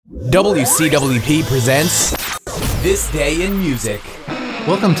WCWP presents This Day in Music.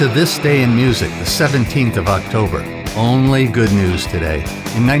 Welcome to This Day in Music, the 17th of October. Only good news today.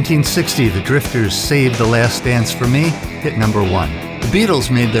 In 1960, the Drifters' Save the Last Dance for Me hit number 1. The Beatles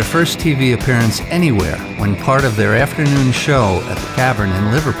made their first TV appearance anywhere when part of their afternoon show at the Cavern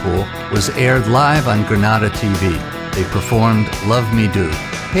in Liverpool was aired live on Granada TV. They performed Love Me Do.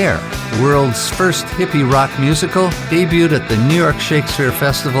 Hair, the world's first hippie rock musical, debuted at the New York Shakespeare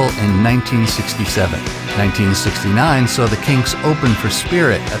Festival in 1967. 1969 saw the Kinks open for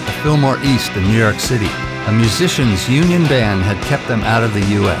Spirit at the Fillmore East in New York City. A musicians' union ban had kept them out of the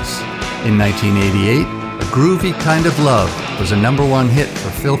U.S. In 1988, A Groovy Kind of Love was a number 1 hit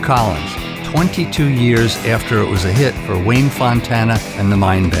for Phil Collins, 22 years after it was a hit for Wayne Fontana and the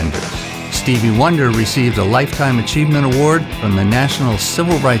Mindbenders. Stevie Wonder received a Lifetime Achievement Award from the National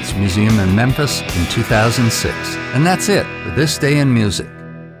Civil Rights Museum in Memphis in 2006. And that's it for This Day in Music.